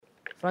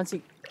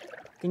Francie,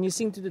 can you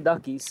sing to the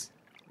duckies?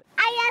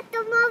 I have to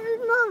move it,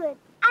 move it.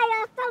 I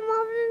have to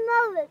move it,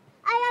 move it.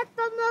 I have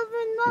to move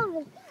it, move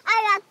it. I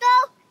have to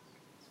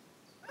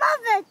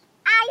move it.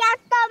 I have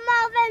to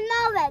move it,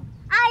 move it.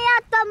 I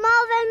have to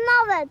move it,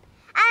 move it.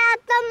 I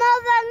have to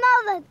move it,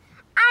 move it.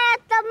 I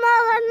have to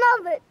move it,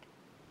 move it.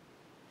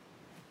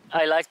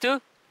 I like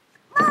to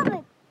move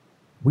it.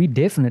 We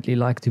definitely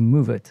like to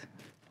move it.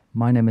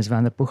 My name is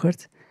Vander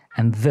Poegert,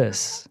 and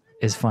this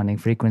is Finding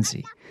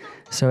Frequency.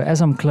 So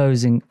as I'm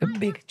closing a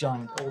big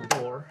giant old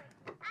door,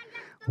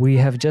 we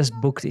have just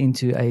booked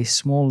into a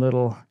small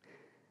little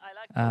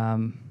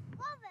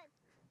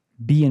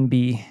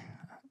B&B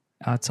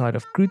outside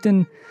of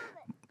Kruton,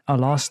 our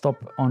last stop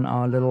on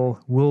our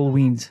little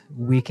whirlwind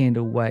weekend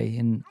away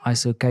in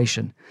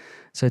Isocation.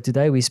 So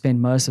today we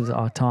spend most of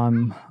our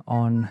time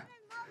on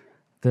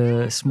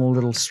the small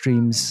little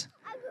streams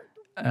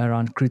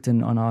around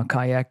Kruton on our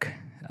kayak,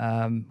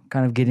 kind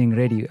of getting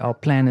ready. Our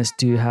plan is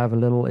to have a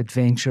little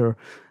adventure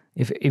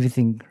if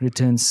everything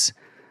returns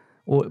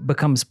or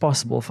becomes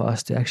possible for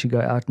us to actually go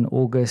out in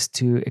August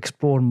to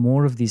explore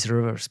more of these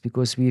rivers,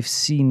 because we've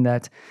seen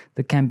that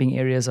the camping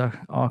areas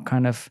are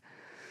kind of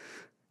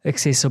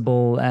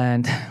accessible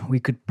and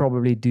we could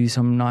probably do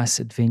some nice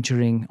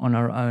adventuring on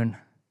our own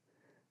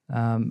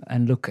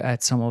and look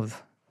at some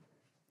of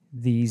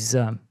these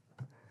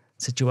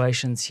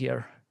situations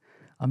here.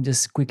 I'm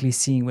just quickly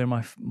seeing where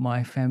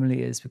my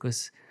family is,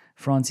 because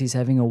Francie's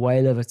having a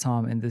whale of a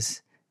time in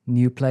this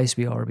new place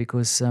we are,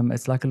 because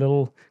it's like a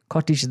little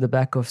cottage at the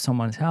back of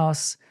someone's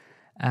house,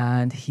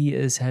 and he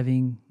is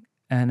having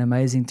an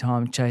amazing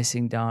time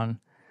chasing down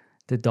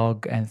the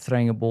dog and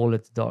throwing a ball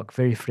at the dog.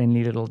 Very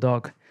friendly little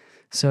dog.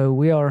 So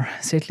we are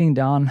settling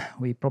down.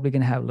 We're probably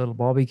going to have a little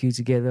barbecue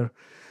together,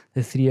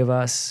 the three of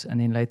us, and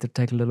then later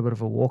take a little bit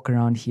of a walk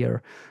around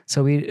here.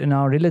 So we're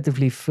now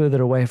relatively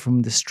further away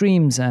from the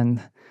streams and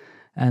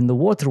the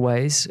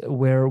waterways,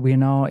 where we're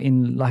now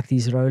in like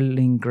these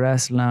rolling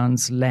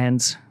grasslands.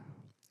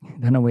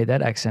 Don't know where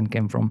that accent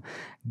came from.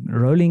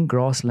 Rolling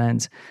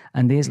grasslands,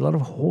 and there's a lot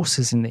of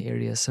horses in the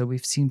area. So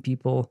we've seen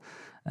people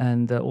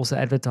and also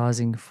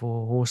advertising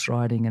for horse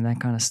riding and that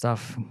kind of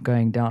stuff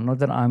going down. Not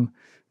that I'm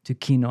too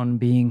keen on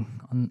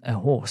being on a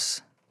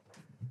horse.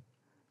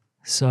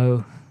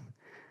 So,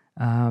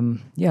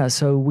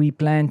 so we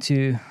plan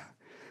to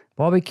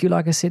barbecue,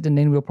 like I said, and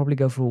then we'll probably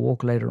go for a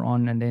walk later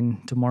on. And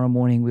then tomorrow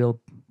morning we'll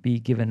be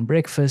given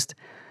breakfast,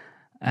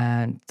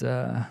 and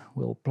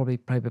we'll probably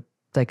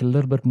take a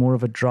little bit more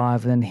of a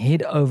drive, and then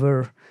head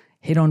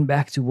on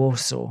back to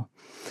Warsaw.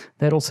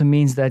 That also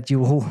means that you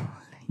will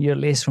hear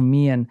less from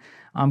me, and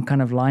I'm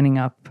kind of lining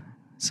up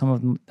some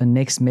of the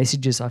next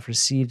messages I've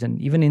received. And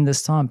even in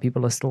this time,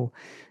 people are still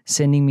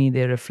sending me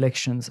their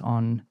reflections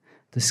on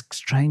this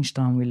strange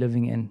time we're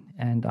living in.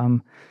 And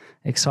I'm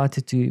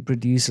excited to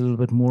produce a little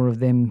bit more of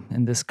them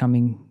in this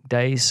coming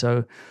days.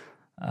 So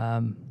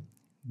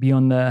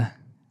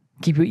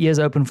keep your ears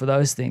open for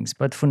those things.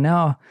 But for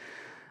now,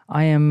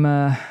 I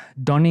am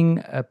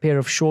donning a pair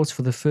of shorts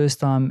for the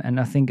first time in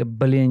I think a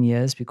billion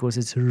years, because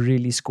it's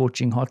really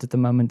scorching hot at the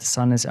moment. The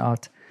sun is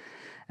out.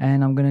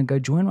 And I'm going to go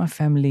join my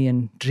family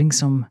and drink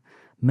some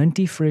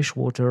minty fresh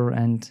water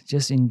and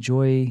just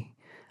enjoy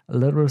a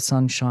little bit of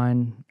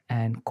sunshine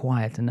and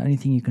quiet. And the only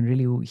thing you can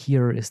really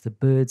hear is the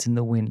birds and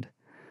the wind.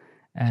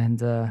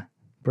 And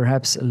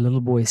perhaps a little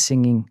boy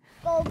singing.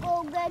 Go,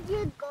 go,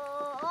 gadget,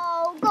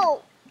 go,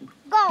 go,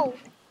 go.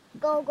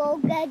 Go, go,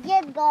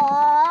 gadget,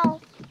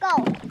 go,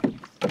 go,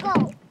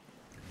 go.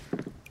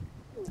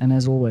 And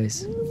as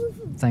always,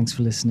 thanks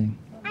for listening.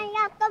 I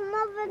have to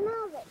move it,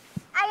 move it.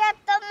 I have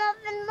to move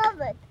it,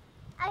 move it.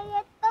 I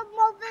have to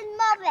move it,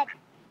 move it.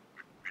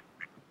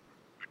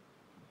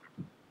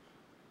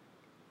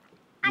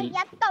 I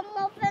have to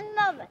move it,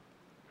 move it.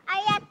 I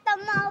have to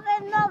move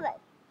it, move it.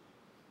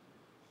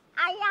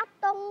 I have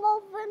to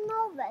move it,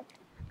 move it.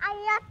 I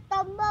have to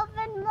move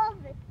it,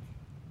 move it.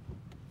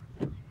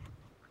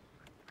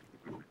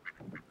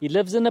 He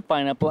lives in a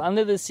pineapple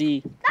under the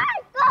sea.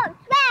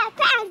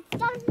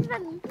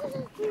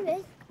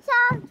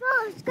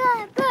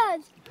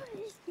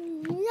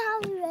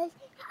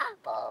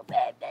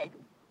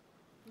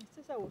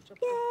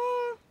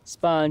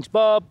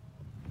 SpongeBob.